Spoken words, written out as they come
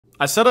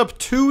I set up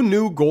 2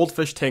 new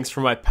goldfish tanks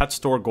for my pet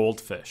store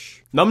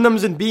goldfish. Num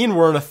Nums and Bean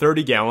were in a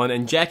 30-gallon,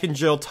 and Jack and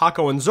Jill,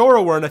 Taco, and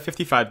Zora were in a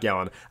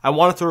 55-gallon. I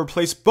wanted to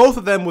replace both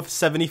of them with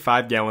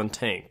 75-gallon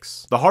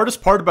tanks. The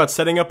hardest part about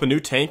setting up a new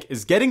tank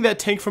is getting that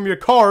tank from your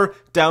car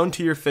down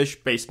to your fish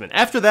basement.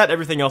 After that,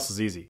 everything else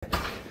is easy.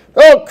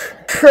 Oh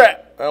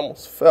crap, I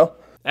almost fell.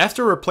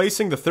 After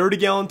replacing the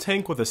 30-gallon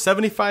tank with a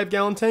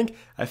 75-gallon tank,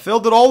 I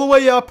filled it all the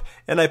way up,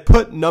 and I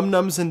put Num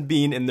Nums and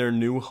Bean in their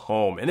new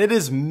home. And it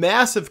is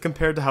massive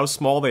compared to how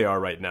small they are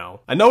right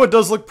now. I know it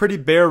does look pretty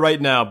bare right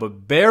now,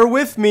 but bear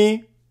with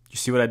me. You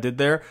see what I did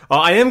there?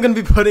 I am going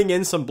to be putting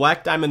in some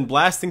black diamond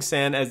blasting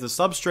sand as the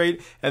substrate,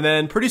 and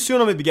then pretty soon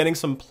I'm going to be getting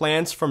some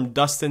plants from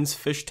Dustin's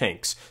fish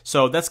tanks.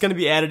 So that's going to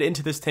be added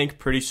into this tank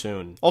pretty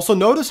soon. Also,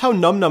 notice how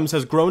Num Nums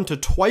has grown to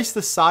twice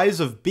the size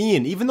of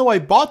Bean, even though I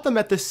bought them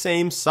at the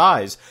same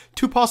size.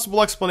 2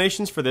 possible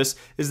explanations for this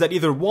is that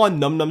either 1,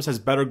 Num Nums has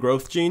better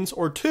growth genes,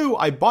 or 2,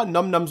 I bought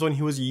Num Nums when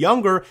he was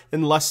younger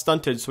and less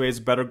stunted, so he has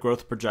better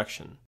growth projection.